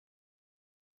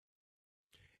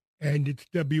And it's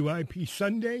WIP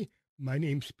Sunday. My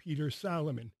name's Peter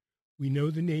Solomon. We know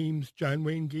the names John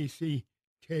Wayne Gacy,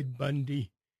 Ted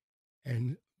Bundy,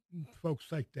 and folks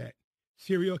like that.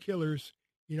 Serial killers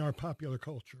in our popular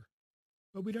culture.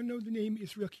 But we don't know the name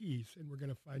Israel Keys, and we're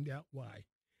going to find out why.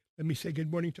 Let me say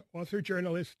good morning to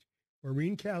author-journalist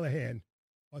Maureen Callahan,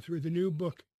 author of the new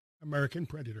book, American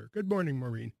Predator. Good morning,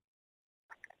 Maureen.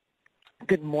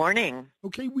 Good morning.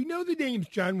 Okay, we know the names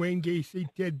John Wayne Gacy,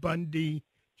 Ted Bundy,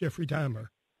 Jeffrey Dahmer.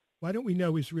 Why don't we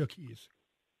know Israel Keys?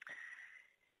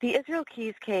 The Israel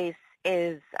Keys case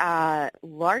is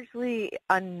largely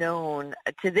unknown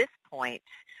to this point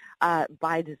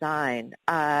by design.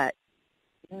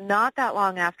 Not that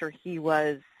long after he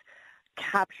was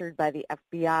captured by the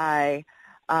FBI,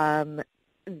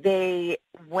 they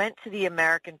went to the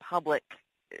American public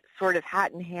sort of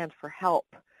hat in hand for help.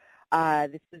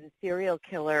 This was a serial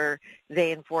killer,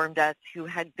 they informed us, who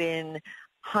had been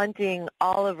hunting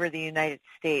all over the United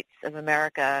States of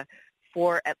America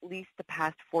for at least the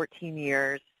past 14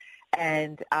 years,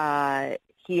 and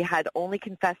he had only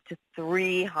confessed to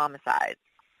 3 homicides.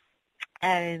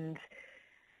 And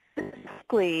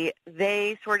basically,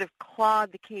 they sort of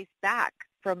clawed the case back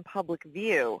from public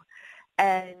view,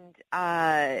 and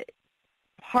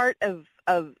part of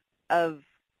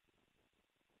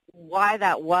why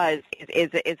that was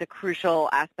is a crucial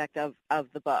aspect of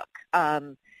the book.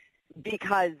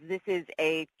 Because this is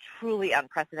a truly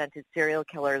unprecedented serial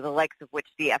killer, the likes of which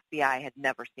the FBI had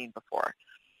never seen before.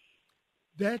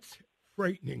 That's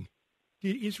frightening.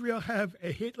 Did Israel have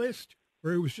a hit list,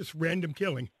 or it was just random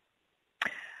killing?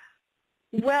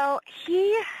 Well,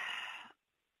 he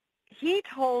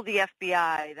told the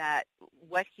FBI that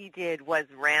what he did was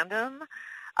random,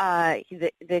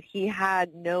 that he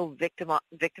had no victim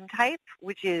type,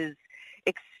 which is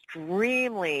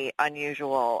extremely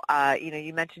unusual.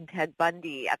 You mentioned Ted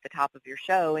Bundy at the top of your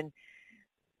show, and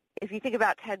if you think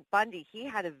about Ted Bundy, he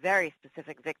had a very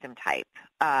specific victim type,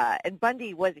 and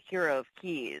Bundy was a hero of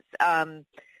Keys.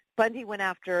 Bundy went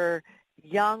after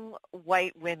young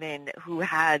white women who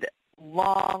had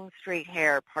long, straight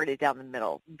hair parted down the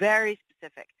middle, very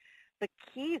specific. But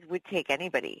Keys would take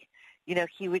anybody.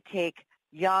 He would take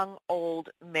young, old,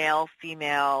 male,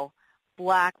 female,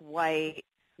 black, white,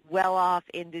 well-off,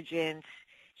 indigent.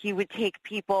 He would take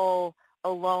people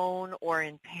alone or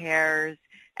in pairs,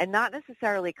 and not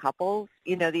necessarily couples.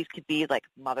 These could be like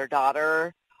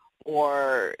mother-daughter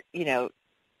or, 2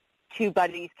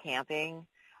 buddies camping.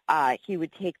 He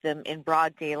would take them in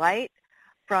broad daylight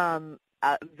from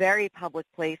very public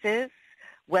places,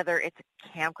 whether it's a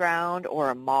campground or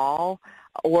a mall,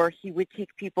 or he would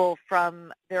take people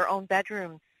from their own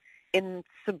bedrooms in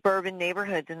suburban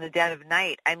neighborhoods in the dead of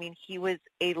night. I mean, he was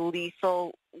a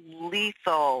lethal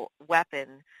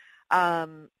weapon.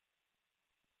 That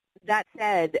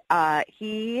said,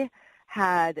 he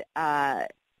had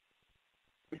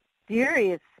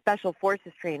serious special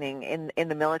forces training in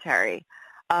the military,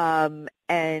 and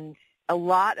a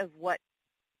lot of what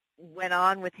went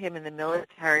on with him in the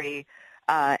military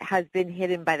has been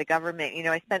hidden by the government.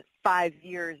 I spent 5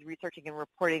 years researching and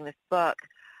reporting this book,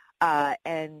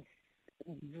 and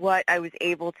what I was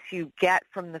able to get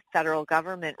from the federal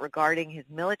government regarding his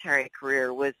military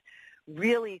career was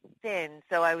really thin.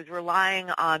 So I was relying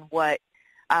on what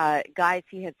guys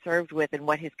he had served with and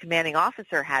what his commanding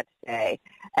officer had to say.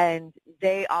 And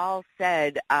they all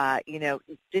said,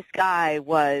 this guy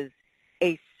was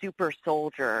a super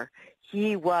soldier.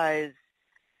 He was,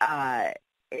 it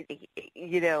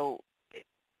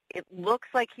looks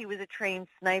like he was a trained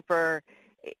sniper.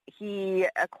 He,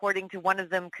 according to one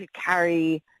of them, could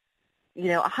carry,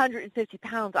 150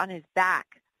 pounds on his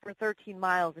back for 13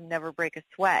 miles and never break a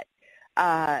sweat.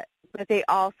 But they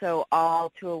also,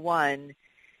 all to a one,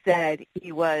 said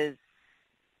he was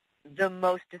the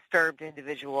most disturbed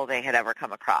individual they had ever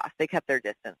come across. They kept their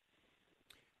distance.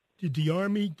 Did the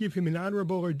Army give him an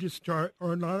honorable or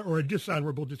a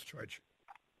dishonorable discharge?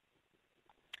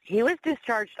 He was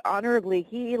discharged honorably.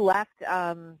 He left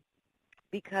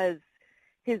because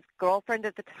his girlfriend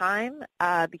at the time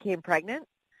became pregnant,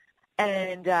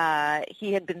 and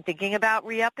he had been thinking about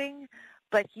re-upping,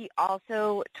 but he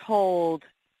also told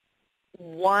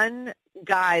one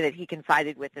guy that he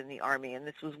confided with in the Army, and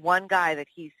this was one guy that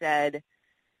he said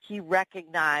he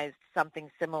recognized something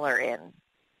similar in.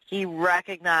 He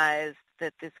recognized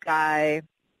that this guy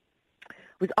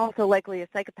was also likely a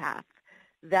psychopath,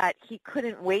 that he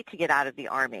couldn't wait to get out of the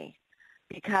Army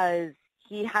because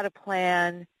he had a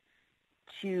plan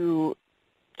to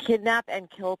kidnap and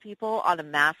kill people on a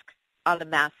mass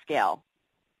scale.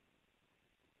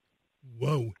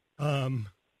 Whoa.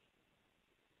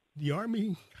 The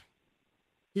Army,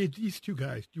 These two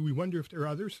guys, do we wonder if there are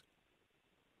others?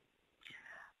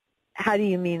 How do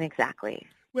you mean exactly?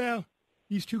 Well,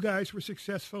 these two guys were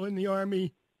successful in the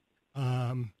Army.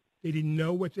 They didn't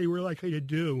know what they were likely to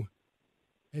do,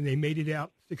 and they made it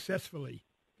out successfully.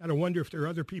 Got to wonder if there are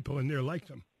other people in there like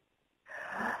them.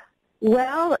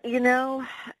 Well,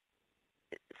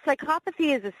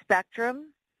 psychopathy is a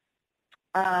spectrum,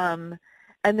 and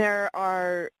there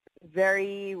are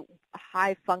very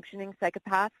high-functioning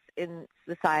psychopaths in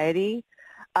society.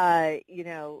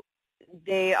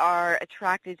 They are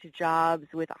attracted to jobs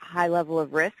with a high level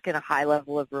of risk and a high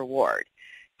level of reward.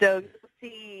 So you'll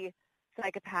see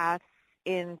psychopaths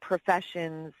in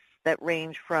professions that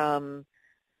range from,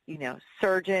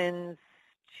 surgeons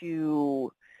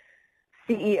to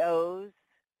CEOs.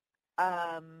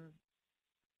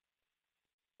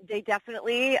 They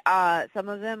definitely, some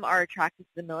of them are attracted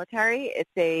to the military. It's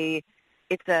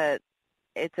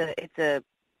an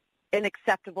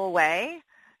acceptable way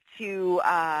to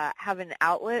have an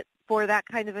outlet for that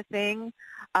kind of a thing.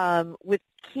 With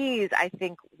Keyes, I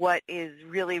think what is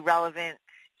really relevant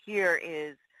here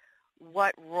is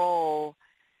what role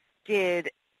did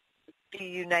the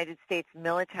United States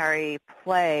military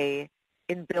play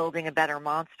in building a better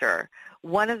monster?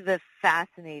 One of the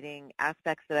fascinating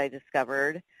aspects that I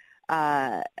discovered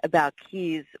about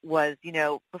Keyes was,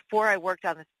 before I worked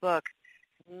on this book,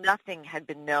 nothing had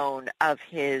been known of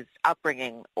his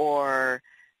upbringing or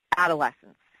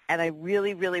adolescence. And I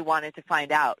really, really wanted to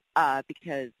find out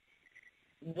because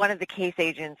one of the case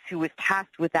agents who was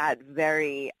tasked with that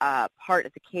very part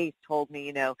of the case told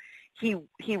me,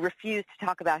 he refused to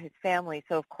talk about his family.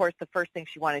 So, of course, the first thing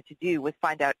she wanted to do was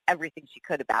find out everything she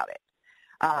could about it.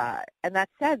 And that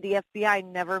said, the FBI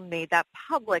never made that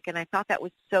public, and I thought that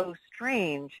was so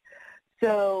strange.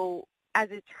 So, as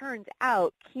it turns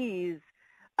out, Keyes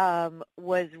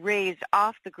was raised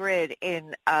off the grid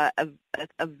in a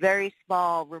very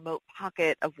small, remote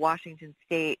pocket of Washington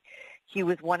State. He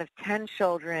was one of 10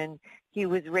 children. He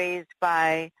was raised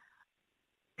by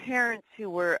parents who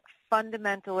were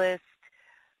fundamentalist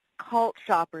cult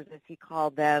shoppers, as he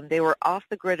called them. They were off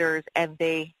the gridders, and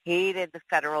they hated the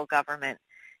federal government.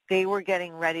 They were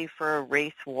getting ready for a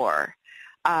race war.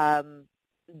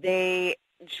 They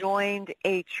joined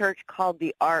a church called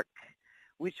the Ark,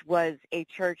 which was a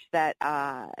church that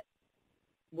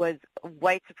was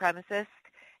white supremacist,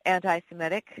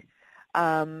 anti-Semitic.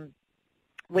 When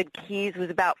Keyes was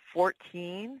about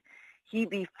 14, he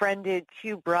befriended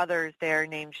two brothers there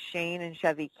named Shane and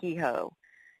Chevy Kehoe.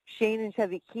 Shane and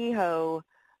Chevy Kehoe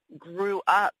grew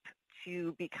up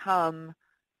to become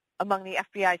among the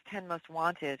FBI's 10 most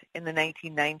wanted in the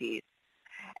 1990s.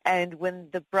 And when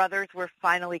the brothers were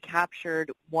finally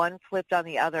captured, one flipped on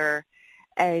the other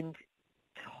and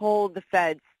told the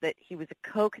feds that he was a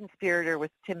co-conspirator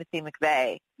with Timothy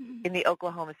McVeigh in the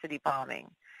Oklahoma City bombing.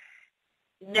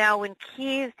 Now, when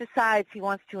Keyes decides he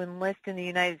wants to enlist in the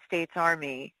United States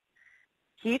Army,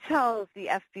 he tells the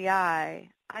FBI,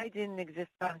 I didn't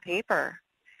exist on paper.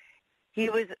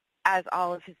 He was, as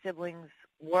all of his siblings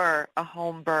were, a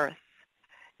home birth.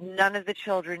 None of the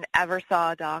children ever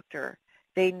saw a doctor.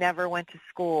 They never went to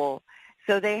school.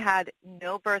 So they had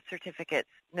no birth certificates,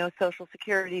 no Social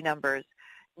Security numbers,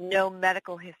 no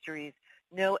medical histories,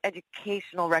 no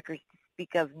educational records to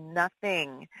speak of,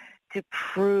 nothing to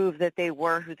prove that they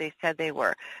were who they said they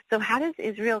were. So how does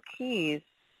Israel Keyes,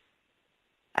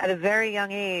 at a very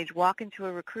young age, walk into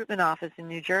a recruitment office in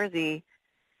New Jersey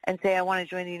and say, I want to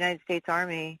join the United States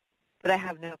Army, but I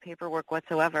have no paperwork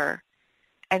whatsoever,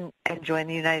 and join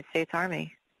the United States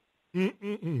Army? Do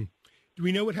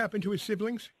we know what happened to his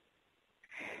siblings?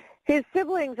 His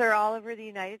siblings are all over the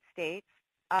United States.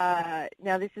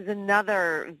 Now, this is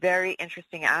another very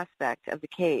interesting aspect of the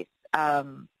case.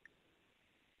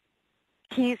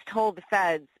 Keyes told the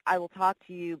feds, I will talk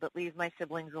to you, but leave my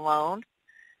siblings alone.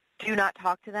 Do not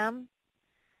talk to them.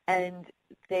 And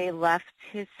they left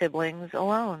his siblings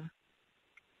alone.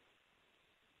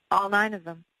 All 9 of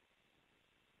them.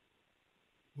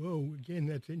 Whoa, again,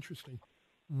 that's interesting.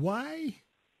 Why?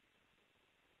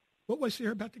 What was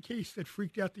there about the case that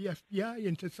freaked out the FBI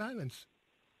into silence?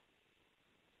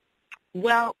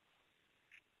 Well,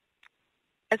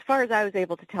 as far as I was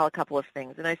able to tell, a couple of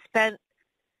things. And I spent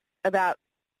about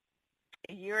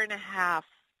a year and a half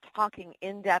talking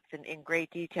in depth and in great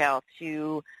detail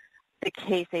to the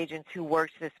case agents who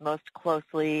worked this most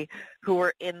closely, who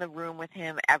were in the room with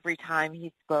him every time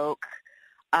he spoke.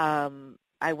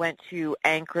 I went to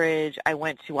Anchorage. I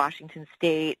went to Washington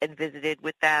State and visited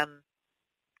with them.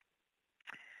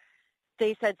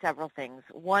 They said several things.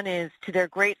 One is, to their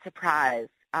great surprise,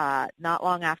 not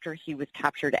long after he was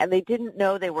captured, and they didn't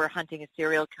know they were hunting a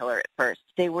serial killer at first.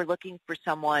 They were looking for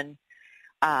someone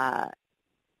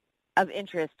of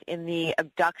interest in the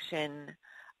abduction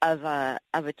of a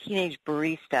teenage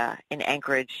barista in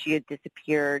Anchorage. She had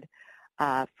disappeared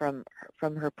from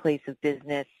her place of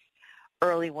business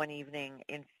early one evening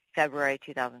in February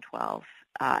 2012,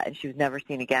 and she was never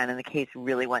seen again, and the case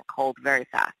really went cold very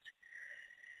fast.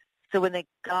 So when they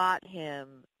got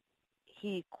him,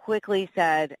 he quickly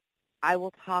said, I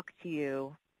will talk to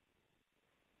you,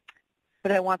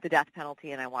 but I want the death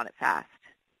penalty and I want it fast.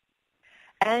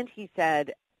 And he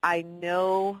said, I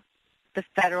know the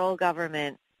federal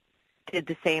government did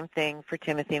the same thing for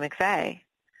Timothy McVeigh,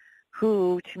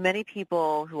 who, to many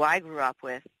people who I grew up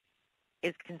with,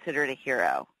 is considered a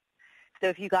hero. So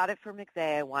if you got it for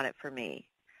McVeigh, I want it for me.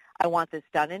 I want this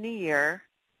done in a year,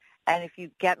 and if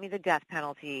you get me the death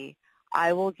penalty,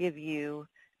 I will give you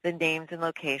the names and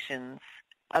locations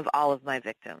of all of my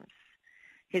victims.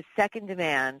 His second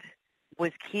demand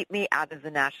was keep me out of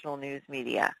the national news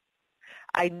media.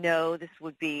 I know this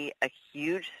would be a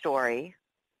huge story,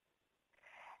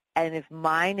 and if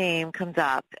my name comes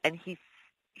up, and he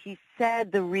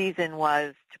said the reason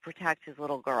was to protect his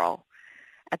little girl.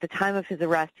 At the time of his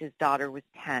arrest, his daughter was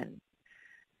 10.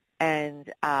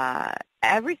 And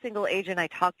every single agent I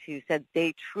talked to said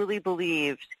they truly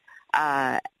believed,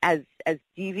 as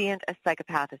deviant a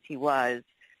psychopath as he was,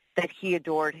 that he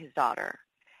adored his daughter.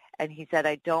 And he said,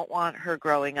 I don't want her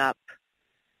growing up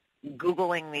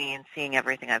Googling me and seeing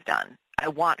everything I've done. I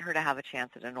want her to have a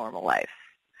chance at a normal life.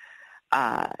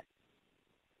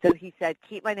 So he said,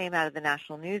 keep my name out of the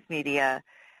national news media,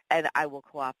 and I will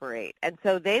cooperate. And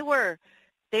so they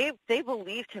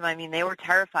believed him. I mean, they were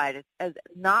terrified. As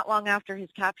not long after his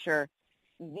capture,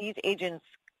 these agents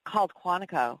called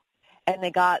Quantico, and they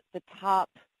got the top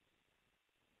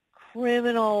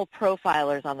criminal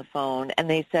profilers on the phone, and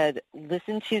they said,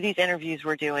 listen to these interviews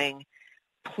we're doing.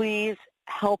 Please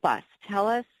help us. Tell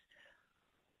us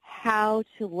how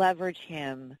to leverage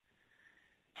him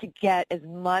to get as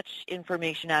much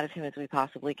information out of him as we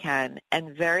possibly can.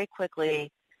 And very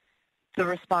quickly, the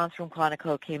response from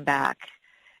Quantico came back,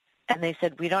 and they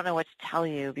said, we don't know what to tell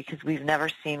you because we've never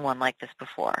seen one like this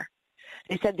before.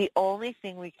 They said the only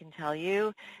thing we can tell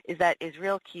you is that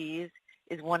Israel Keys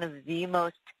is one of the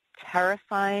most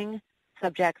terrifying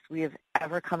subjects we have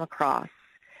ever come across,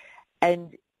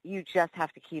 and you just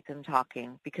have to keep him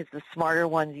talking because the smarter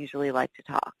ones usually like to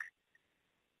talk.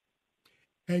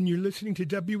 And you're listening to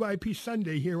WIP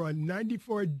Sunday here on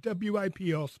 94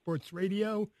 WIP All Sports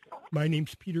Radio. My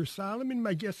name's Peter Solomon.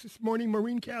 My guest this morning,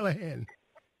 Maureen Callahan,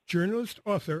 journalist,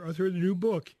 author of the new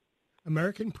book,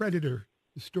 American Predator,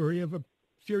 the story of a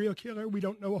serial killer we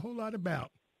don't know a whole lot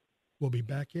about. We'll be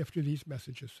back after these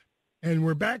messages. And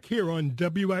we're back here on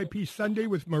WIP Sunday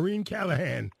with Maureen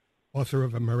Callahan, author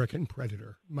of American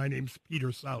Predator. My name's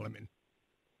Peter Solomon.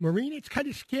 Maureen, it's kind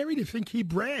of scary to think he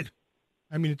bred.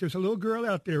 I mean, if there's a little girl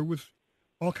out there with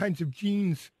all kinds of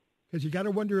genes, because you got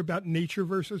to wonder about nature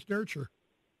versus nurture.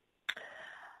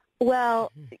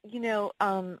 Well,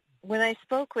 when I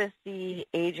spoke with the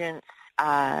agents,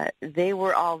 they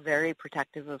were all very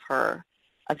protective of her,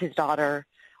 of his daughter.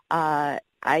 I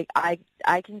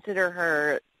consider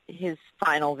her his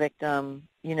final victim.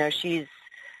 You know, she's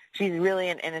really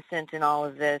an innocent in all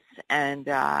of this, and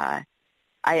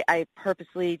I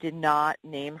purposely did not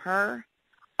name her.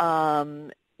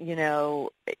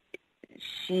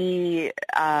 She,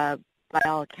 by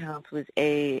all accounts, is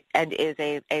a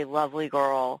lovely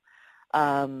girl.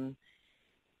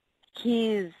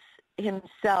 He's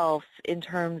himself, in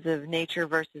terms of nature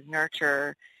versus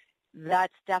nurture,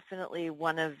 that's definitely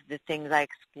one of the things I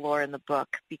explore in the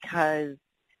book, because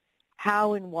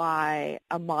how and why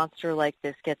a monster like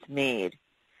this gets made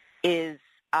is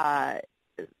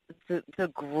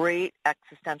the great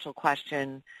existential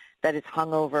question that has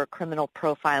hung over criminal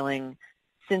profiling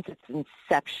since its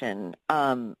inception.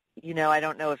 I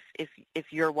don't know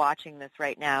if you're watching this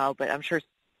right now, but I'm sure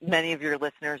many of your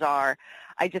listeners are.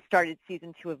 I just started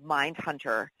season 2 of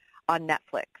Mindhunter on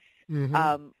Netflix,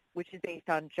 which is based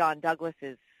on John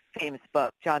Douglas's famous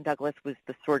book. John Douglas was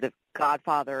the sort of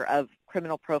godfather of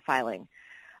criminal profiling.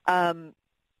 And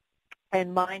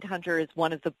Mindhunter is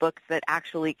one of the books that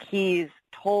actually Keyes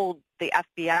told the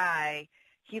FBI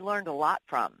he learned a lot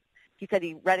from. He said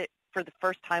he read it for the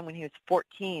first time when he was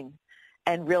 14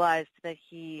 and realized that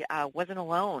he wasn't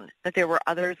alone, that there were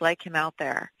others like him out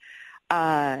there.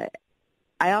 I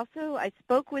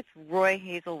spoke with Roy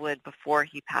Hazelwood before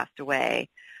he passed away,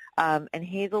 and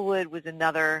Hazelwood was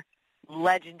another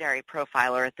legendary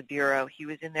profiler at the Bureau. He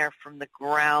was in there from the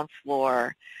ground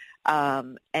floor,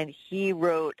 and he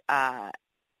wrote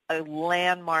a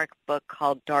landmark book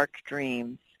called Dark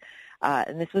Dreams.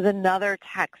 And this was another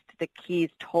text that Keyes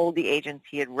told the agents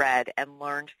he had read and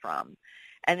learned from.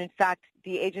 And in fact,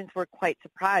 the agents were quite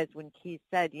surprised when Keyes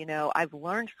said, I've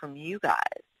learned from you guys.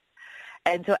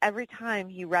 And so every time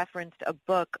he referenced a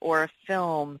book or a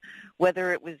film,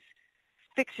 whether it was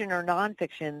fiction or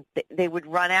nonfiction, they would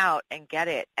run out and get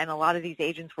it. And a lot of these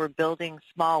agents were building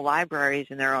small libraries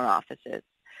in their own offices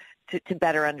to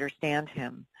better understand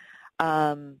him.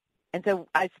 And so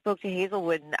I spoke to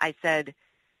Hazelwood and I said,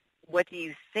 what do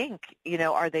you think?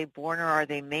 Are they born or are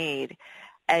they made?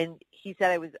 And he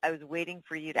said, I was waiting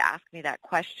for you to ask me that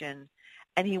question.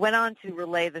 And he went on to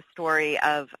relay the story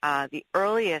of the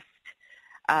earliest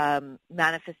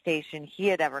manifestation he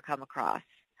had ever come across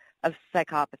of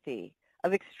psychopathy,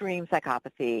 of extreme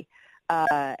psychopathy.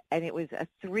 And it was a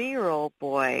 3-year-old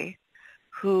boy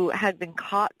who had been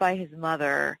caught by his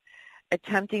mother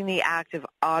attempting the act of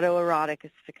autoerotic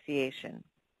asphyxiation.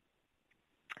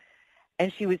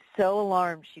 And she was so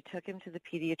alarmed, she took him to the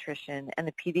pediatrician, and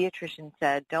the pediatrician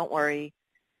said, don't worry,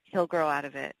 he'll grow out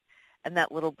of it. And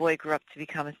that little boy grew up to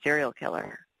become a serial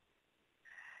killer.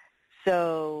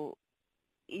 So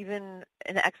even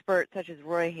an expert such as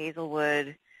Roy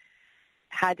Hazelwood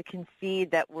had to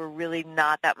concede that we're really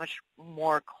not that much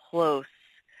more close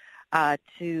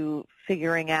to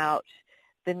figuring out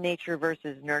the nature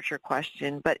versus nurture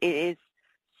question. But it is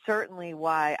certainly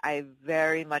why I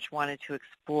very much wanted to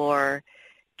explore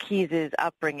Keyes'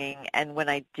 upbringing. And when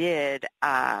I did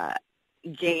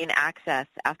gain access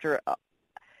after,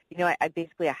 I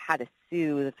basically had to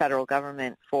sue the federal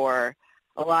government for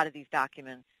a lot of these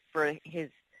documents for his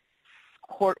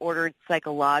court-ordered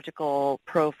psychological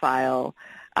profile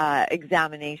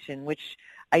examination, which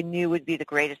I knew would be the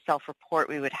greatest self-report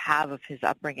we would have of his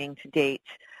upbringing to date.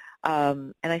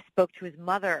 And I spoke to his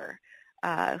mother,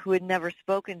 who had never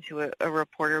spoken to a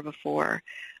reporter before,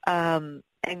 and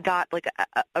got like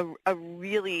a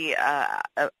really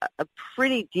a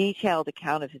pretty detailed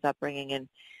account of his upbringing. And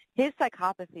his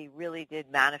psychopathy really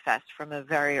did manifest from a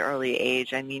very early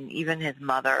age. I mean, even his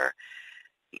mother,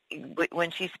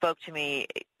 when she spoke to me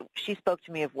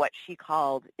of what she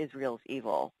called Israel's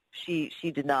evil. She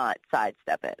did not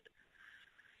sidestep it.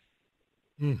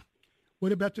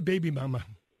 What about the baby mama?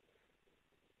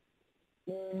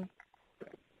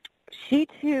 She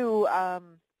too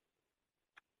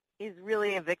is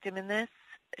really a victim in this.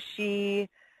 She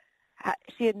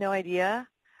had no idea,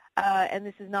 and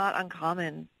this is not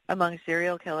uncommon among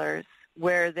serial killers,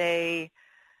 where they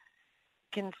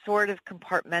can sort of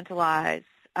compartmentalize.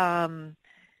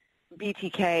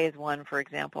 BTK is one, for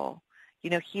example.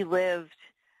 He lived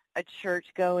a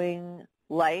church-going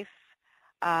life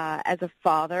as a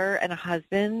father and a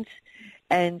husband,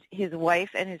 and his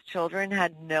wife and his children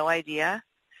had no idea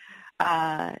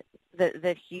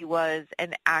that he was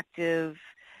an active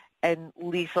and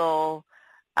lethal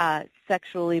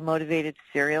sexually motivated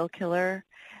serial killer.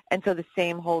 And so the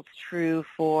same holds true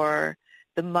for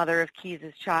the mother of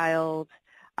Keyes' child,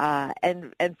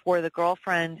 and for the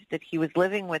girlfriend that he was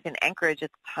living with in Anchorage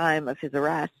at the time of his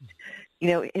arrest.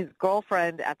 His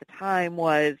girlfriend at the time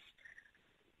was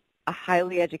a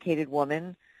highly educated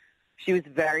woman. She was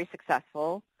very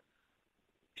successful.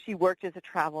 She worked as a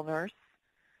travel nurse.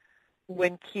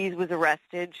 When Keyes was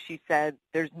arrested, she said,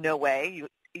 there's no way,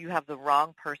 you have the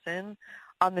wrong person.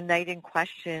 On the night in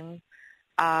question,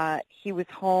 he was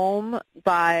home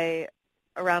by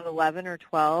around 11 or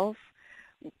 12,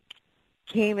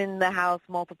 came in the house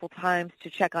multiple times to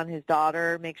check on his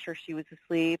daughter, make sure she was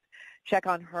asleep, check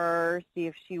on her, see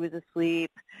if she was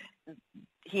asleep.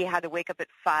 He had to wake up at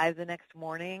 5 the next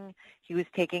morning. He was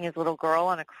taking his little girl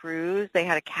on a cruise. They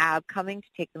had a cab coming to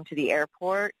take them to the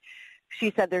airport.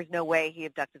 She said, there's no way he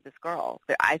abducted this girl.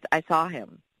 I saw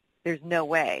him. There's no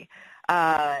way.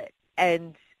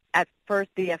 And at first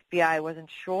the FBI wasn't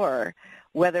sure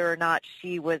whether or not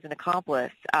she was an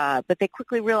accomplice, but they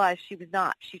quickly realized she was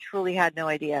not. She truly had no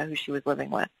idea who she was living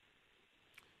with.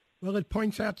 Well, it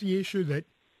points out the issue that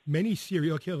many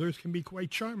serial killers can be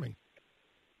quite charming.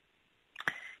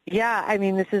 Yeah, I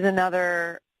mean, this is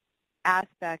another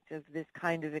aspect of this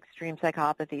kind of extreme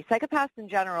psychopathy. Psychopaths in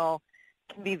general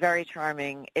can be very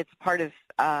charming. It's part of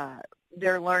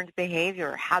their learned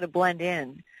behavior, how to blend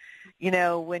in.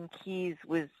 When Keyes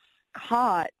was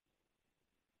caught,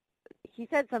 he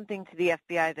said something to the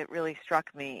FBI that really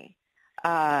struck me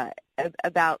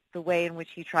about the way in which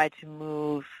he tried to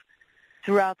move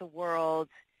throughout the world.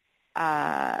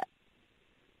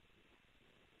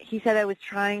 He said, I was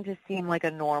trying to seem like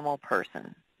a normal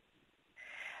person.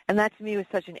 And that to me was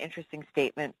such an interesting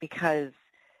statement because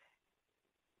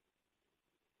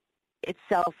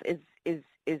itself is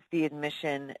is the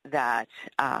admission that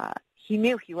he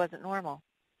knew he wasn't normal.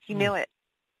 He knew it.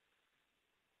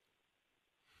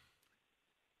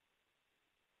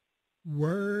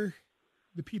 Were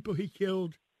the people he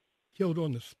killed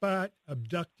on the spot,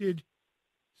 abducted,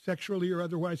 sexually or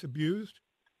otherwise abused?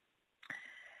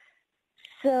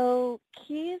 So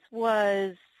Keyes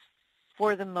was,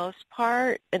 for the most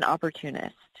part, an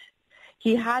opportunist.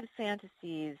 He had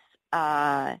fantasies,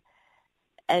 and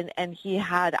he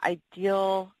had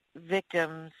ideal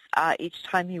victims each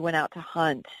time he went out to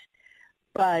hunt.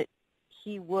 But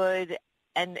he would,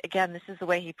 and again, this is the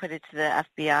way he put it to the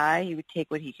FBI, he would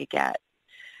take what he could get.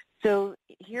 So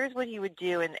here's what he would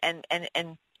do, and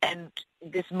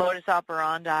this modus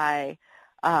operandi,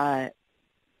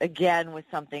 again, was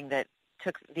something that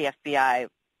took the FBI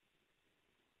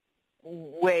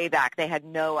way back. They had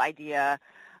no idea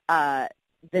that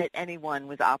anyone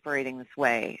was operating this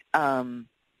way.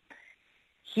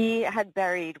 He had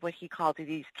buried what he called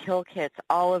these kill kits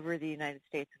all over the United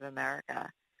States of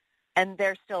America, and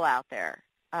they're still out there.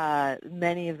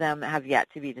 Many of them have yet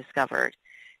to be discovered.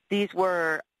 These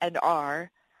were and are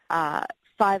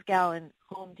 5-gallon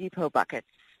Home Depot buckets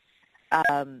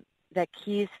that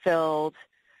Keyes filled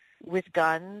with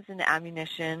guns and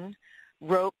ammunition,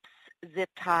 ropes, zip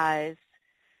ties,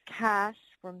 cash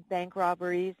from bank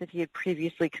robberies that he had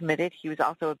previously committed. He was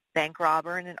also a bank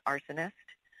robber and an arsonist.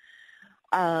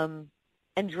 And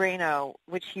Drano,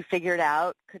 which he figured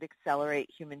out could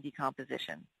accelerate human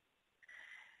decomposition.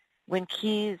 When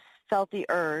Keyes felt the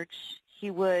urge, he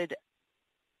would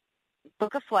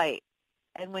book a flight,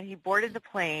 and when he boarded the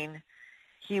plane,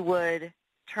 he would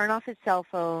turn off his cell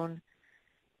phone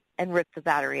and rip the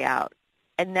battery out.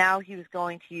 And now he was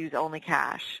going to use only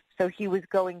cash. So he was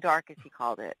going dark, as he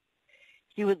called it.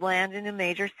 He would land in a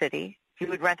major city. He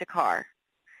would rent a car.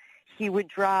 He would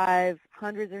drive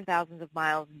hundreds or thousands of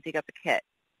miles and dig up a kit.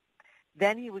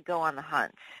 Then he would go on the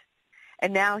hunt.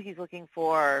 And now he's looking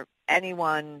for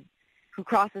anyone who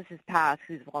crosses his path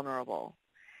who's vulnerable.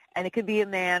 And it could be a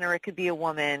man or it could be a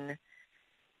woman.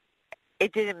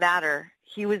 It didn't matter.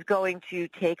 He was going to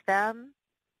take them,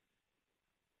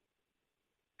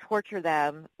 torture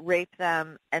them, rape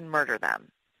them, and murder them.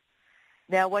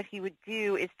 Now what he would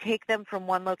do is take them from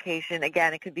one location.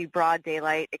 Again, it could be broad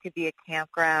daylight. It could be a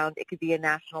campground. It could be a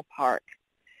national park.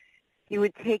 He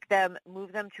would take them,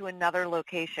 move them to another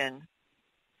location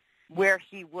where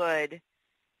he would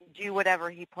do whatever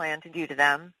he planned to do to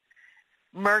them,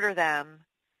 murder them,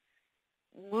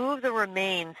 move the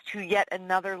remains to yet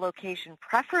another location,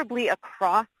 preferably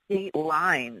across state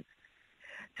lines.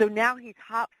 So now he's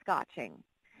hopscotching,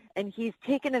 and he's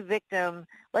taken a victim.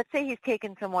 Let's say he's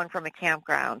taken someone from a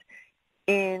campground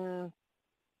in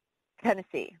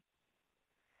Tennessee.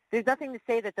 There's nothing to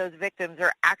say that those victims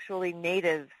are actually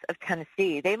natives of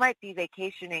Tennessee. They might be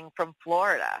vacationing from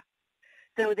Florida.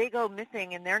 So they go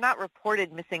missing, and they're not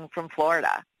reported missing from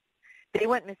Florida. They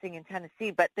went missing in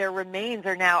Tennessee, but their remains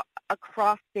are now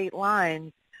across state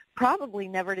lines, probably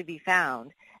never to be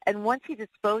found. And once he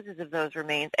disposes of those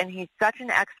remains, and he's such an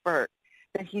expert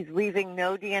that he's leaving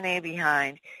no DNA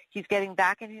behind, he's getting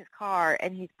back in his car,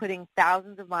 and he's putting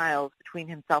thousands of miles between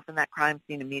himself and that crime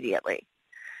scene immediately.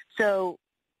 So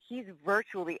he's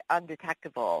virtually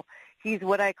undetectable. He's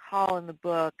what I call in the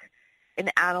book an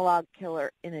analog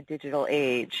killer in a digital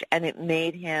age, and it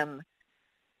made him,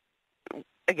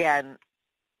 again,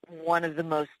 one of the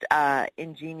most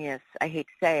ingenious, I hate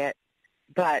to say it,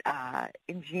 but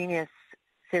ingenious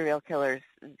serial killers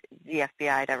the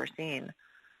FBI had ever seen.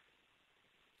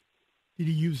 Did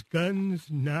he use guns,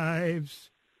 knives,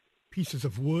 pieces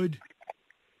of wood?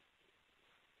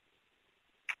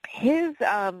 He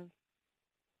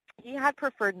had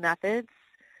preferred methods.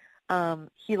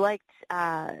 He liked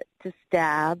to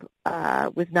stab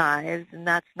with knives, and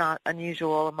that's not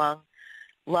unusual among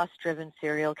lust-driven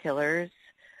serial killers.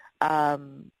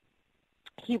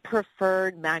 He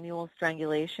preferred manual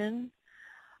strangulation.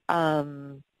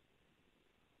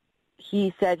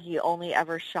 He said he only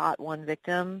ever shot one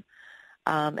victim,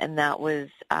 and that was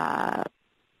the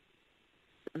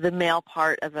male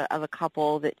part of a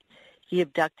couple that he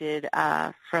abducted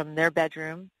from their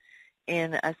bedroom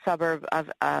in a suburb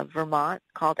of Vermont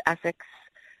called Essex.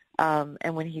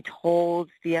 And when he told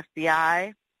the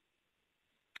FBI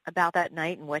about that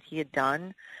night and what he had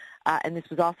done, and this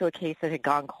was also a case that had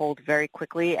gone cold very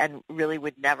quickly and really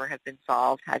would never have been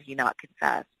solved had he not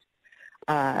confessed.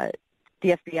 The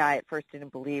FBI at first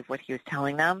didn't believe what he was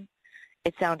telling them.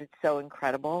 It sounded so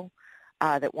incredible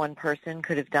that one person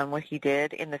could have done what he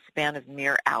did in the span of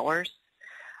mere hours,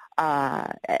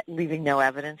 leaving no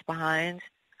evidence behind.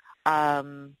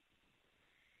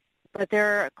 But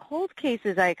there are cold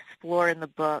cases I explore in the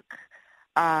book,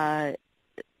 and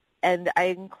I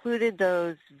included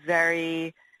those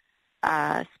very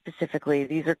specifically.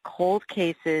 These are cold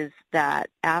cases that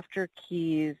after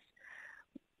Keyes,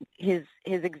 his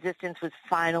existence was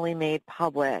finally made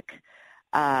public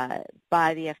by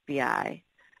the FBI.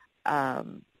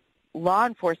 Law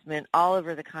enforcement all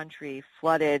over the country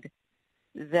flooded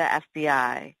the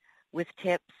FBI with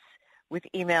tips, with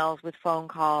emails, with phone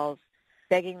calls,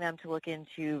 begging them to look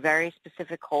into very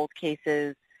specific cold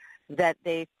cases that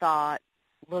they thought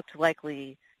looked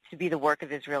likely to be the work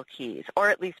of Israel Keyes, or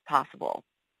at least possible.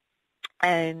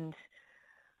 And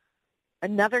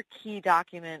another key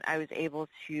document I was able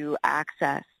to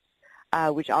access,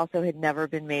 which also had never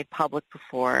been made public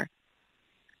before,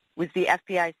 was the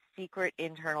FBI's secret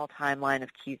internal timeline of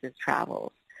Keyes'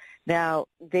 travels. Now,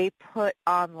 they put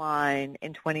online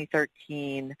in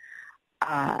 2013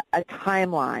 a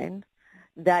timeline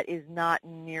that is not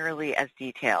nearly as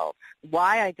detailed.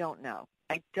 Why, I don't know.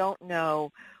 I don't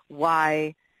know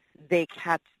why they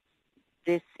kept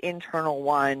this internal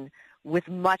one with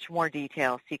much more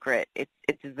detail secret.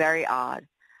 It's very odd.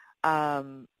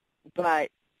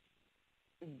 But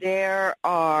there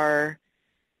are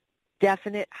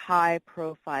definite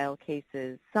high-profile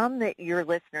cases, some that your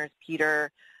listeners,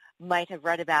 Peter, might have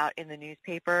read about in the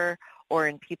newspaper or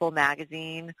in People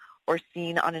magazine or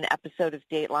seen on an episode of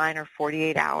Dateline or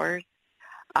 48 Hours,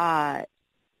 that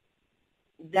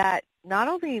not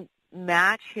only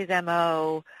match his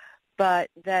MO,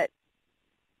 but that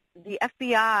the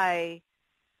FBI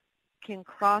can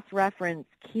cross-reference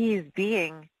Keyes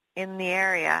being in the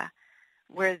area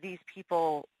where these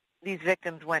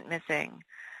victims went missing.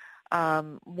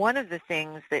 One of the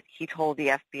things that he told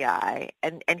the FBI,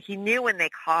 and he knew when they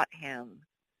caught him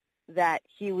that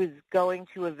he was going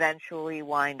to eventually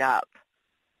wind up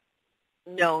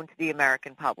known to the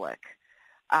American public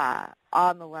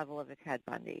on the level of a Ted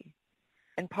Bundy.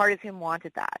 And part of him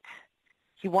wanted that.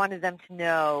 He wanted them to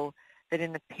know that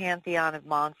in the pantheon of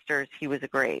monsters, he was a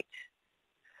great.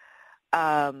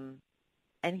 And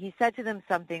he said to them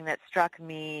something that struck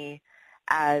me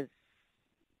as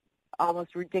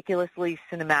almost ridiculously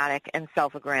cinematic and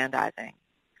self-aggrandizing.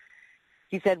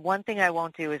 He said, one thing I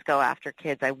won't do is go after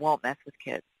kids. I won't mess with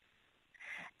kids.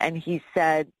 And he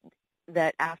said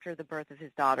that after the birth of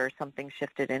his daughter, something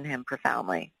shifted in him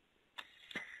profoundly.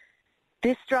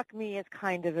 This struck me as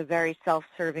kind of a very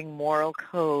self-serving moral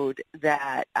code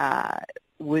that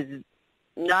was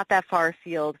not that far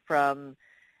afield from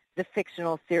the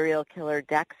fictional serial killer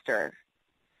Dexter,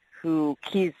 who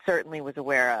Keyes certainly was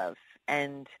aware of.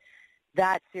 And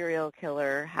that serial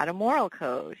killer had a moral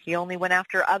code. He only went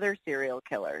after other serial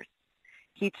killers.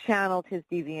 He channeled his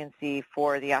deviancy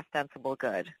for the ostensible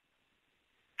good.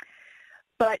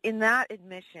 But in that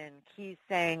admission, Keyes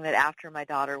saying that after my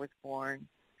daughter was born,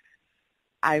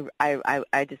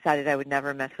 I decided I would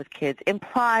never mess with kids,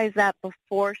 implies that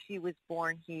before she was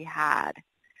born, he had.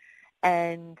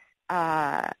 And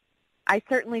I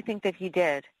certainly think that he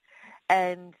did.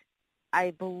 And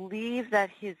I believe that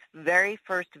his very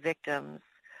first victims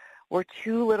were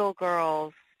two little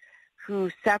girls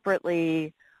who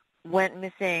separately went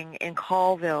missing in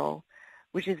Colville,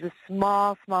 which is a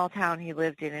small, small town he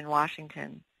lived in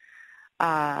Washington,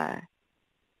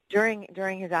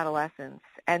 during his adolescence.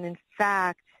 And in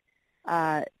fact,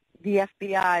 the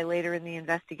FBI later in the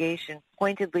investigation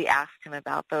pointedly asked him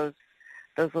about those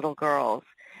little girls.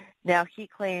 Now, he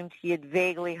claimed he had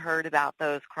vaguely heard about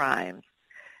those crimes,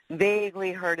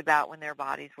 vaguely heard about when their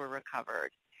bodies were recovered.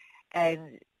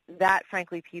 And that,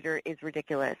 frankly, Peter, is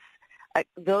ridiculous.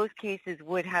 Those cases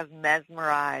would have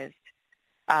mesmerized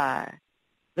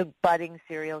the budding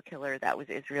serial killer that was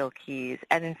Israel Keyes.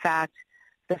 And in fact,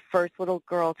 the first little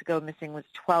girl to go missing was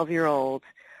 12-year-old.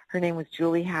 Her name was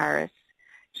Julie Harris.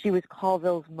 She was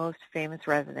Colville's most famous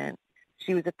resident.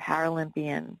 She was a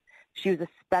Paralympian. She was a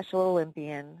Special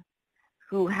Olympian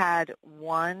who had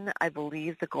won, I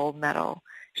believe, the gold medal.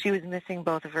 She was missing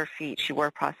both of her feet. She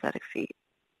wore prosthetic feet.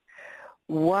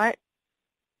 What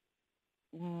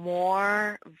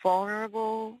more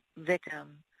vulnerable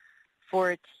victim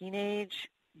for a teenage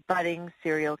budding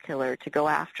serial killer to go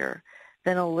after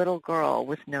than a little girl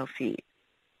with no feet?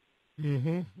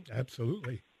 Mm-hmm.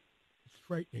 Absolutely. It's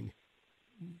frightening.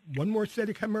 One more set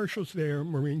of commercials there,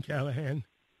 Maureen Callahan.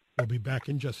 We'll be back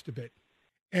in just a bit.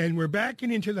 And we're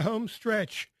backing into the home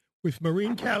stretch with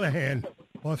Maureen Callahan,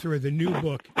 author of the new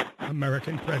book,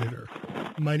 American Predator.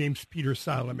 My name's Peter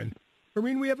Solomon.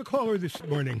 Maureen, we have a caller this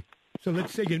morning. So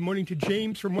let's say good morning to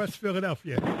James from West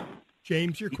Philadelphia.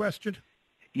 James, your question?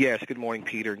 Yes, good morning,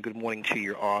 Peter, and good morning to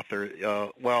your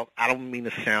author. Well, I don't mean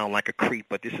to sound like a creep,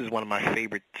 but this is one of my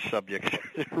favorite subjects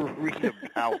to read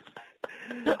about.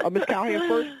 Ms. Callahan,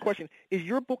 first question. Is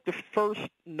your book the first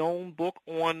known book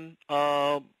on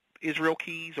Israel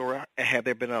Keys, or have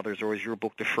there been others, or is your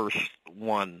book the first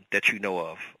one that you know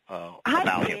of Hi,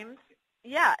 about James. him?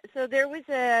 Yeah, so there was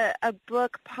a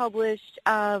book published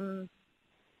several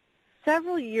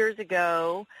years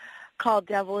ago called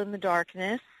Devil in the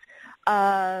Darkness.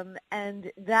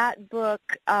 And that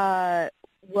book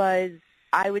was,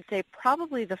 I would say,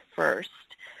 probably the first.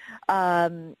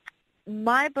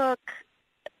 My book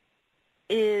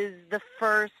is the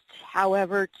first,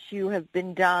 however, to have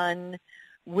been done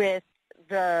with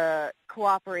the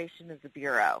cooperation of the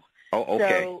Bureau. Oh,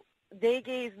 okay. So they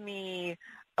gave me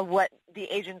what the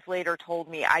agents later told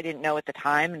me I didn't know at the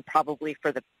time, and probably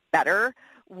for the better,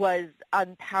 was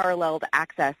unparalleled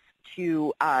access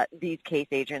to these case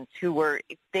agents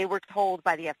they were told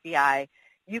by the FBI,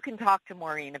 you can talk to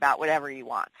Maureen about whatever you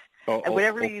want, and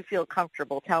whatever you feel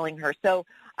comfortable telling her. So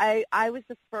I was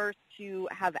the first to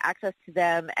have access to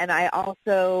them, and I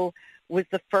also was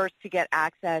the first to get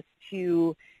access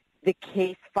to the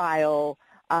case file,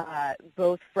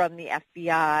 both from the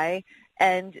FBI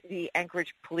and the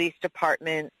Anchorage Police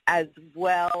Department, as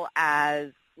well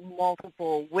as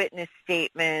multiple witness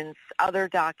statements, other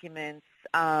documents.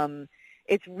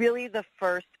 It's really the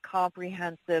first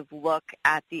comprehensive look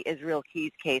at the Israel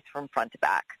Keys case from front to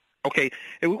back. Okay.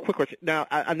 A real quick question. Now,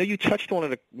 I know you touched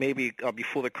on it maybe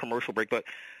before the commercial break, but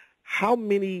how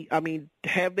many,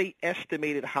 have they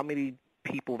estimated how many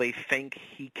people they think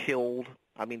he killed?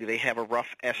 Do they have a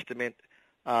rough estimate?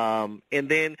 And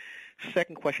then,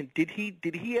 second question, did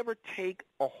he ever take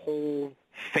a whole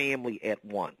family at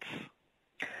once?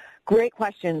 Great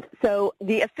questions. So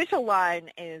the official line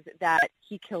is that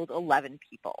he killed 11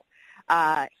 people.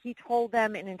 He told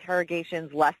them in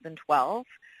interrogations less than 12,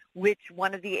 which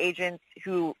one of the agents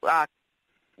who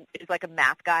is like a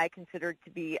math guy considered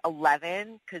to be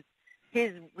 11, because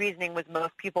his reasoning was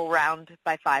most people round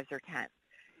by 5s or 10s.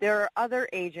 There are other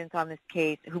agents on this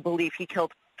case who believe he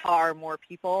killed far more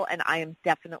people, and I am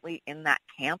definitely in that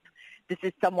camp. This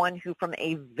is someone who from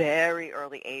a very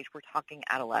early age, we're talking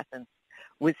adolescence,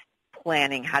 was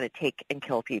planning how to take and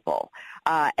kill people.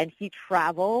 And he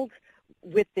traveled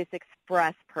with this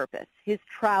express purpose. His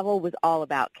travel was all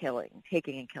about killing,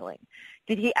 taking and killing.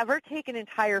 Did he ever take an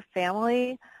entire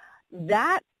family?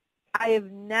 That I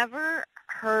have never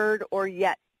heard or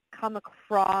yet come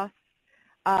across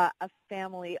a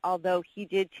family, although he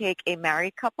did take a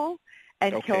married couple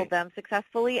and killed them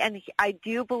successfully. And I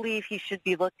do believe he should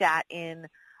be looked at in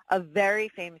a very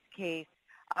famous case,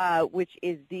 which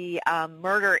is the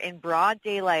murder in broad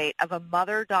daylight of a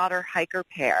mother-daughter hiker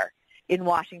pair in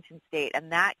Washington State.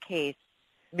 And that case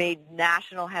made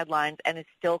national headlines and is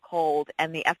still cold,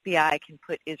 and the FBI can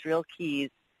put Israel Keys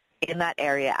in that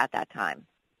area at that time.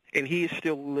 And he is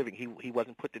still living. He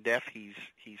wasn't put to death. He's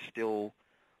still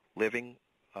living.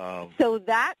 So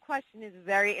that question is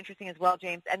very interesting as well,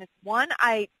 James, and it's one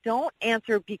I don't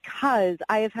answer because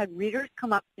I have had readers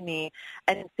come up to me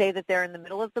and say that they're in the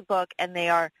middle of the book and they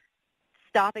are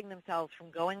stopping themselves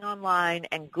from going online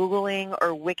and Googling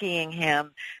or Wikiing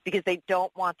him because they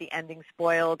don't want the ending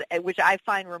spoiled, which I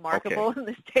find remarkable in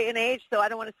this day and age, so I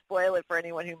don't want to spoil it for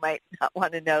anyone who might not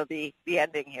want to know the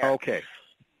ending here. Okay.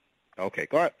 All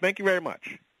right. Thank you very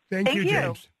much. Thank you,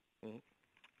 James.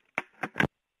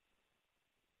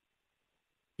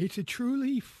 It's a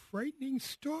truly frightening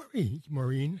story,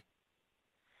 Maureen.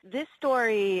 This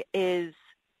story is,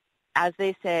 as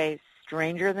they say,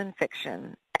 stranger than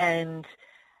fiction. And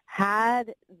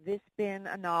had this been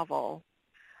a novel,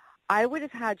 I would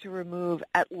have had to remove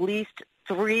at least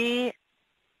 3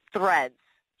 threads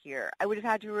here. I would have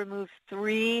had to remove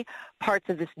 3 parts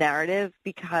of this narrative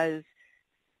because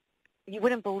you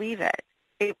wouldn't believe it.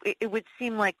 It would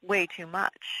seem like way too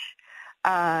much.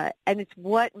 And it's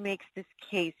what makes this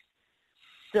case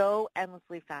so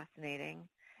endlessly fascinating.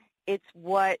 It's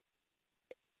what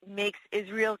makes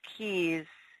Israel Keys,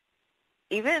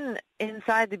 even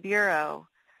inside the Bureau,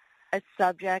 a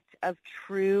subject of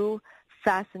true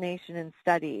fascination and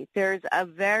study. There's a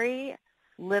very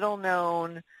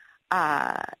little-known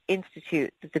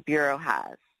institute that the Bureau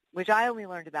has, which I only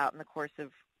learned about in the course of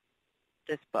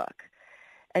this book,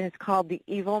 and it's called the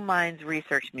Evil Minds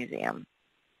Research Museum.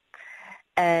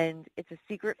 And it's a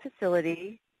secret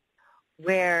facility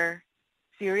where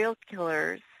serial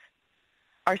killers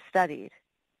are studied.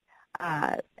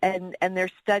 And they're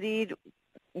studied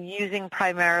using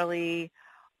primarily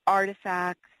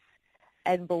artifacts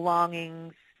and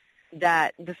belongings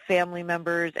that the family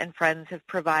members and friends have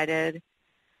provided.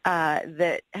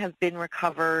 that have been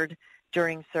recovered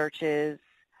during searches,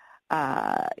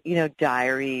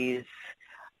 diaries,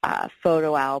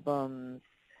 photo albums,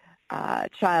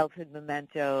 childhood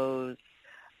mementos,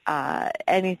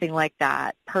 anything like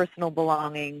that, personal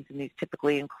belongings, and these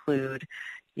typically include,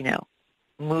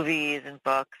 movies and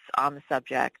books on the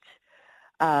subject.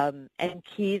 And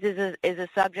Keyes is a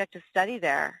subject of study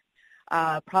there,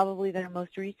 probably their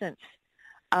most recent.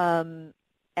 And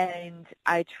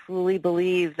I truly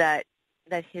believe that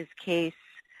his case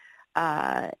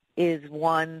is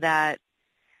one that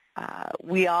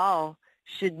we all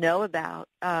should know about.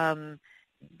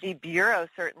 The Bureau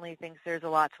certainly thinks there's a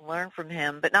lot to learn from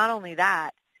him, but not only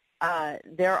that,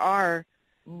 there are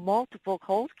multiple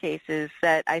cold cases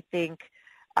that I think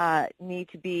need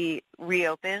to be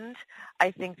reopened.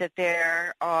 I think that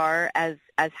there are, as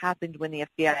happened when the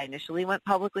FBI initially went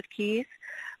public with Keyes,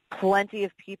 plenty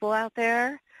of people out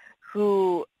there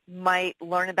who might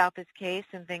learn about this case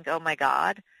and think, oh my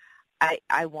God,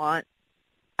 I want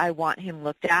him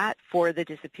looked at for the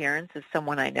disappearance of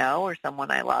someone I know or someone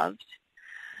I loved.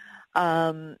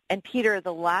 And Peter,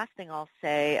 the last thing I'll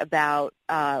say about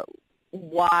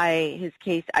why his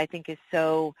case I think is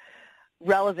so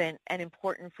relevant and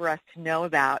important for us to know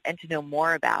about and to know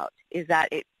more about is that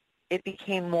it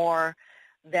became more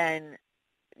than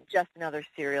just another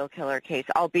serial killer case,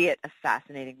 albeit a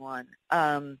fascinating one.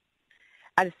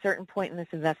 At a certain point in this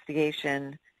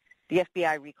investigation, the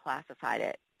FBI reclassified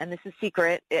it. And this is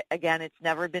secret. Again, it's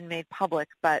never been made public,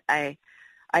 but I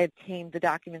obtained the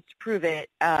documents to prove it.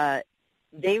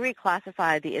 They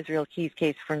reclassified the Israel Keyes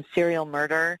case from serial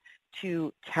murder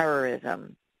to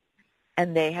terrorism.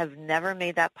 And they have never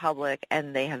made that public,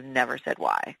 and they have never said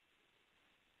why.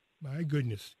 My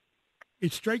goodness.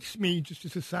 It strikes me, just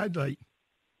as a sidelight,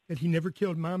 that he never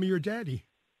killed mommy or daddy.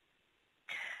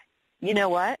 You know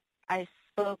what? I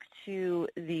spoke to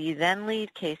the then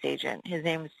lead case agent. His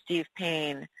name is Steve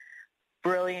Payne,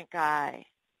 brilliant guy.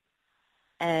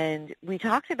 And we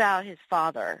talked about his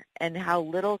father and how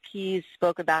little Keyes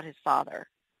spoke about his father,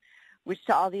 which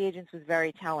to all the agents was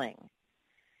very telling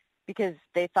because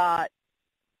they thought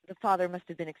the father must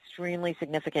have been extremely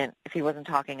significant if he wasn't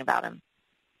talking about him.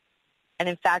 And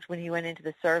in fact, when he went into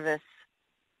the service,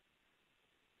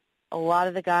 a lot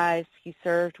of the guys he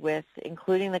served with,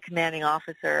 including the commanding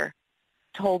officer,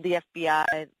 told the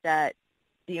FBI that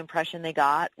the impression they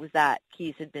got was that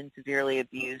Keyes had been severely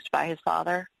abused by his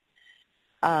father,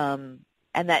 and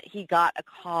that he got a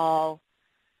call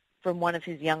from one of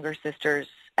his younger sisters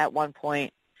at one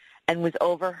point and was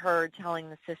overheard telling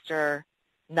the sister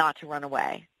not to run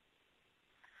away.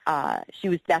 She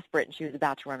was desperate and she was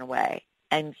about to run away.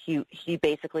 And he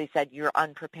basically said, you're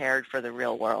unprepared for the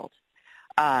real world.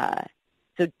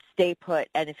 So stay put,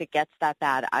 and if it gets that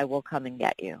bad, I will come and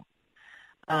get you.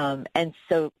 And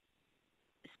so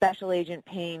Special Agent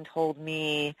Payne told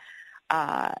me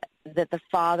that the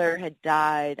father had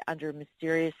died under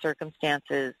mysterious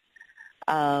circumstances.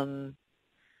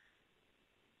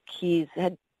 Keyes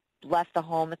had left the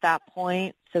home at that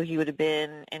point, so he would have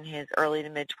been in his early to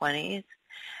mid-20s.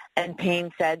 And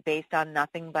Payne said, based on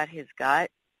nothing but his gut,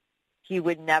 he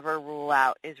would never rule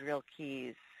out Israel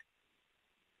Keyes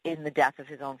in the death of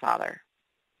his own father.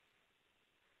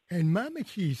 And Mama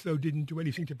Keyes, though, didn't do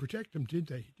anything to protect him, did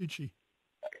they? Did she?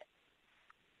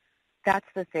 That's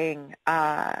the thing.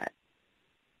 As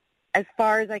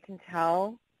far as I can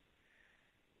tell,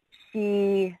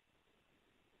 she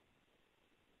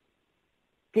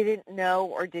didn't know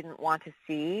or didn't want to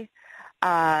see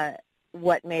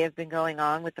what may have been going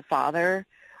on with the father.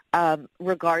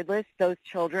 Regardless, those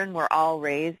children were all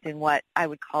raised in what I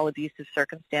would call abusive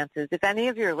circumstances. If any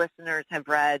of your listeners have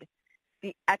read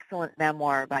the excellent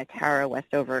memoir by Tara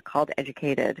Westover called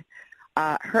Educated,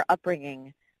 her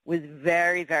upbringing was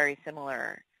very, very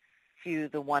similar to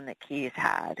the one that Keyes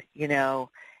had. You know,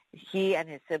 he and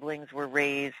his siblings were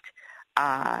raised,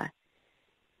 in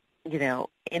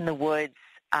the woods.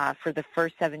 For the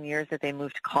first 7 years that they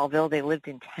moved to Colville, they lived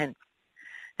in tents.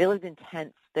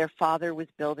 Their father was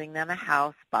building them a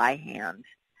house by hand.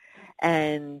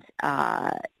 And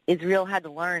Israel had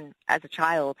to learn as a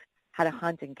child how to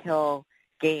hunt and kill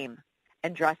game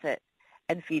and dress it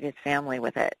and feed his family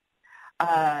with it.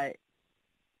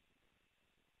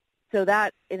 So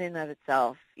that in and of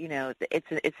itself,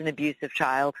 it's an abusive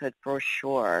childhood for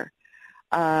sure.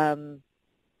 I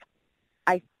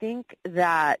think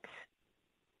that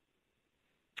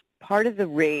part of the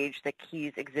rage that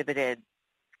Keyes exhibited,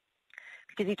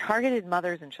 because he targeted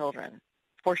mothers and children,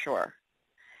 for sure.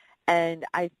 And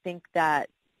I think that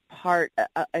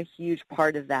a huge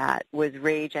part of that was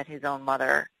rage at his own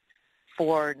mother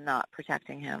for not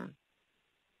protecting him.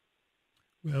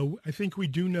 Well, I think we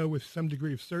do know with some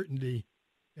degree of certainty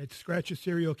that scratch a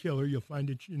serial killer, you'll find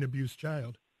an abused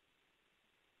child.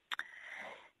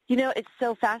 You know, it's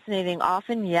so fascinating.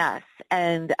 Often, yes,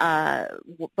 and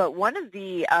but one of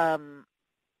the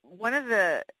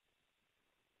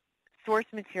source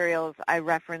materials I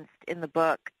referenced in the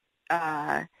book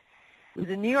was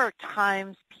a New York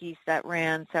Times piece that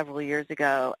ran several years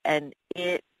ago, and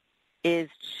it is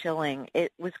chilling.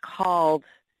 It was called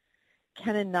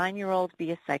 "Can a 9-Year-Old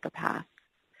Be a Psychopath?"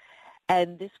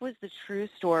 And this was the true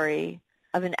story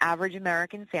of an average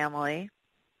American family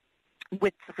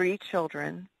with 3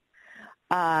 children.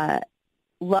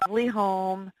 Lovely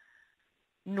home,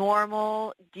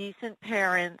 normal, decent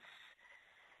parents.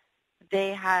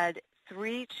 They had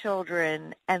 3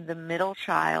 children, and the middle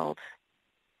child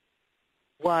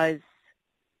was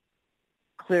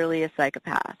clearly a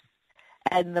psychopath.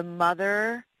 And the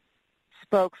mother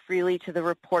spoke freely to the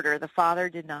reporter. The father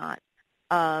did not.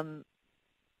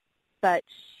 But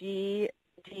she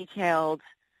detailed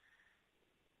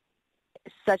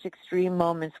such extreme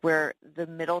moments where the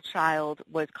middle child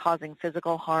was causing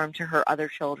physical harm to her other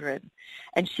children,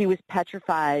 and she was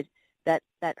petrified that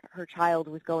her child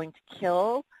was going to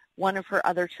kill one of her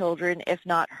other children, if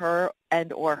not her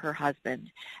and or her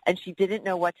husband. And she didn't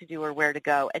know what to do or where to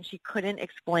go, and she couldn't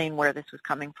explain where this was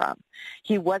coming from.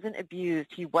 He wasn't abused.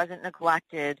 He wasn't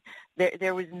neglected.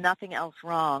 There was nothing else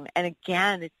wrong. And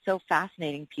again, it's so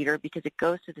fascinating, Peter, because it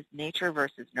goes to this nature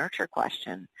versus nurture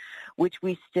question, which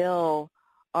we still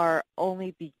are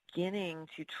only beginning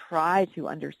to try to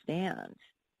understand.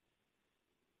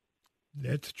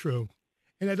 That's true.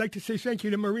 And I'd like to say thank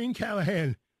you to Maureen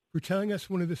Callahan for telling us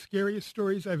one of the scariest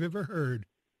stories I've ever heard.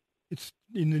 It's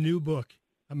in the new book,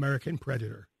 American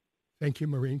Predator. Thank you,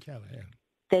 Maureen Callahan.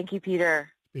 Thank you, Peter.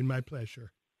 It's been my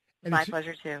pleasure. And my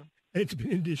pleasure, too. And it's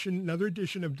been another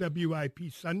edition of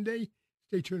WIP Sunday.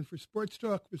 Stay tuned for Sports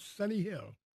Talk with Sonny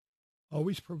Hill.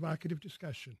 Always provocative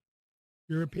discussion.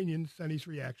 Your opinions, Sonny's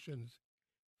reactions.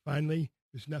 Finally,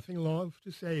 there's nothing left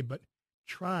to say, but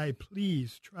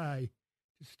please try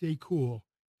to stay cool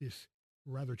this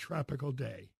rather tropical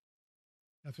day.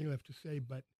 Nothing left to say,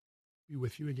 but be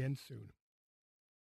with you again soon.